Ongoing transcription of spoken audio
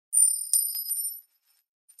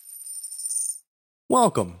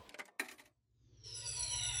Welcome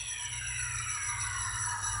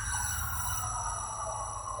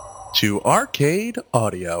to Arcade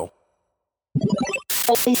Audio.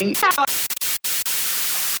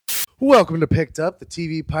 Welcome to Picked Up, the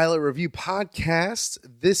TV pilot review podcast.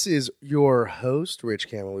 This is your host, Rich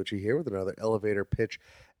Camelucci, here with another elevator pitch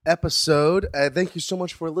episode. Thank you so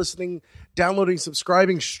much for listening, downloading,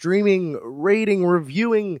 subscribing, streaming, rating,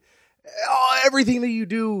 reviewing, everything that you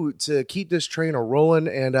do to keep this train a rolling.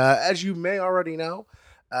 And as you may already know,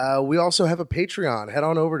 we also have a Patreon. Head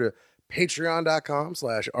on over to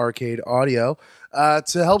patreon.com/arcade audio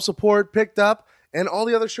to help support Picked Up and all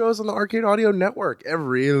the other shows on the Arcade Audio Network.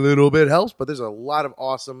 Every little bit helps, but there's a lot of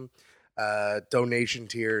awesome donation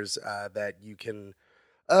tiers that you can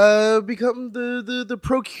become the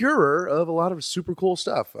procurer of a lot of super cool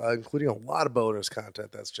stuff, including a lot of bonus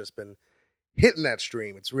content that's just been hitting that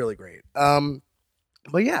stream. It's really great.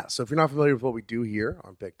 But yeah, so if you're not familiar with what we do here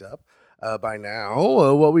on Picked Up by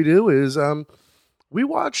now, what we do is we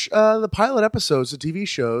watch the pilot episodes of TV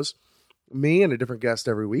shows, me and a different guest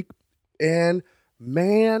every week, and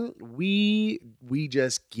man, we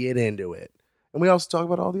just get into it. And we also talk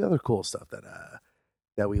about all the other cool stuff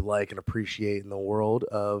that we like and appreciate in the world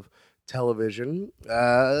of television.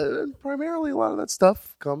 Primarily, a lot of that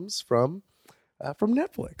stuff comes from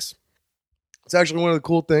Netflix. It's actually one of the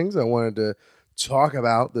cool things I wanted to talk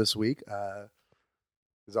about this week.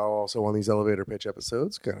 Because I'll also, on these elevator pitch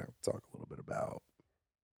episodes, kind of talk a little bit about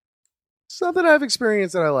something I've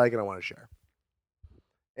experienced that I like and I want to share.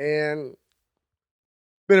 And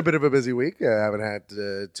been a bit of a busy week. I haven't had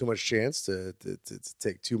too much chance to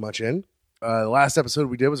take too much in. The last episode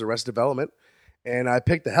we did was Arrested Development, and I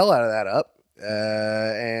picked the hell out of that up.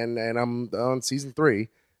 And I'm on season 3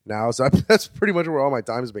 now, so that's pretty much where all my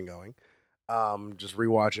time has been going. Just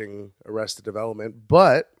rewatching Arrested Development,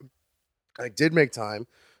 but I did make time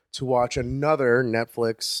to watch another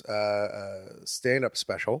Netflix stand-up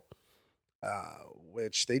special,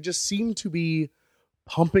 which they just seem to be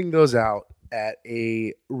pumping those out at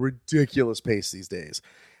a ridiculous pace these days.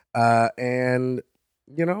 And,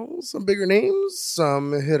 you know, some bigger names,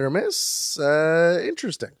 some hit or miss.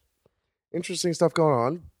 Interesting stuff going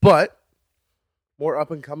on, but more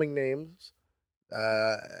up-and-coming names.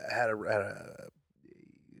 Had a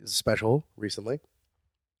special recently.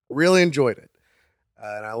 Really enjoyed it.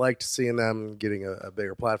 And I liked seeing them getting a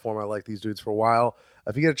bigger platform. I like these dudes for a while.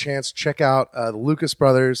 If you get a chance, check out the Lucas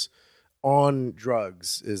Brothers on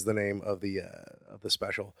Drugs is the name of the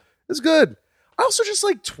special. It's good. I also just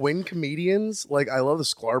like twin comedians. Like, I love the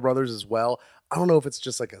Sklar brothers as well. I don't know if it's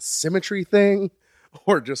just like a symmetry thing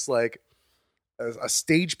or just like a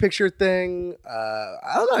stage picture thing.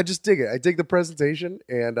 I don't know. I just dig it. I dig the presentation,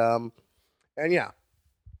 and yeah,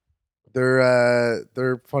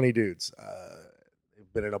 they're funny dudes.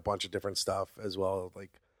 They've been in a bunch of different stuff as well. Like,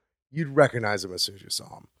 you'd recognize them as soon as you saw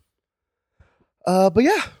them. But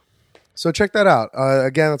yeah, so check that out.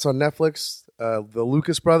 Again, it's on Netflix. The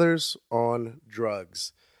Lucas Brothers on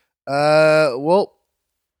Drugs. Well,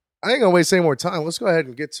 I ain't gonna waste any more time. Let's go ahead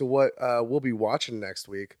and get to what we'll be watching next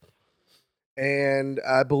week. And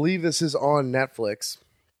I believe this is on Netflix.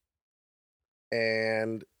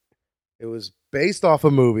 And it was based off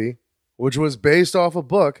a movie, which was based off a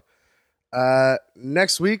book.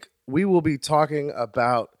 Next week, we will be talking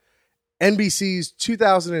about NBC's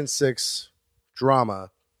 2006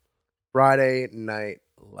 drama, Friday Night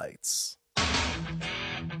Lights.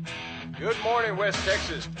 Good morning, West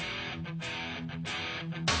Texas.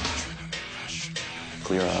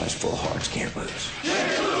 Clear eyes, full hearts, can't lose.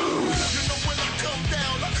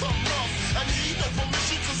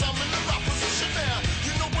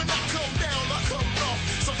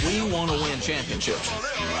 We want to win championships.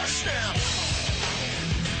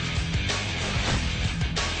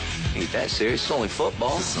 Ain't that serious? It's only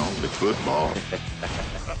football. It's only football.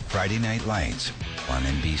 Friday Night Lights on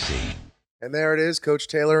NBC. And there it is, Coach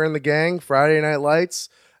Taylor and the gang, Friday Night Lights.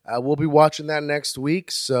 We'll be watching that next week.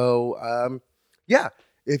 So, yeah,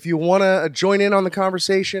 if you want to join in on the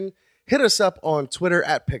conversation, hit us up on Twitter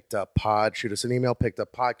at PickedUpPod. Shoot us an email,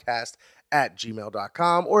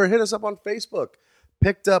 pickeduppodcast@gmail.com, or hit us up on Facebook,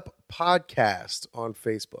 Picked Up Podcast on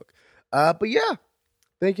Facebook. But yeah,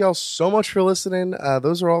 thank y'all so much for listening.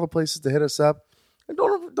 Those are all the places to hit us up. And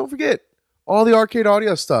don't forget, all the Arcade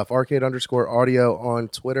Audio stuff, Arcade_audio on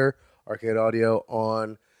Twitter, Arcade Audio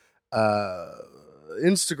on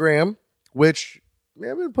Instagram, which,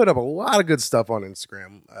 man, we put up a lot of good stuff on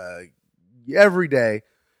Instagram. Every day,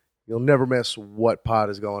 you'll never miss what pod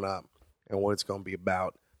is going up and what it's going to be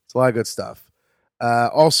about. It's a lot of good stuff.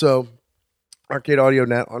 Also, Arcade Audio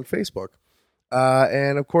Net on Facebook.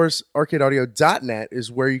 And of course, arcadeaudio.net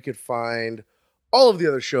is where you could find all of the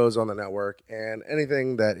other shows on the network and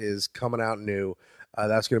anything that is coming out new.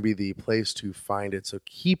 That's going to be the place to find it. So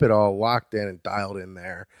keep it all locked in and dialed in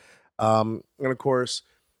there. And of course,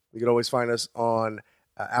 you can always find us on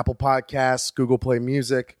Apple Podcasts, Google Play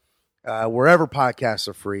Music, wherever podcasts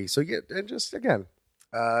are free. So and just again,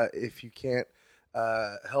 if you can't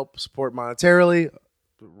help support monetarily,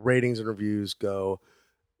 ratings and reviews go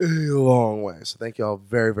a long way. So thank you all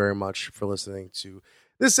very, very much for listening to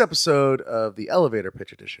this episode of the Elevator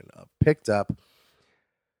Pitch Edition of Picked Up.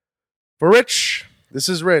 For Rich, this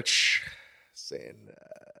is Rich saying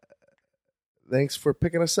thanks for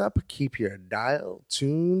picking us up. Keep your dial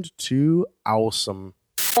tuned to awesome.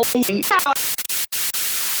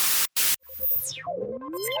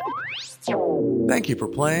 Thank you for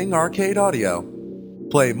playing Arcade Audio.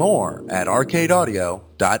 Play more at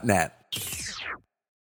arcadeaudio.net.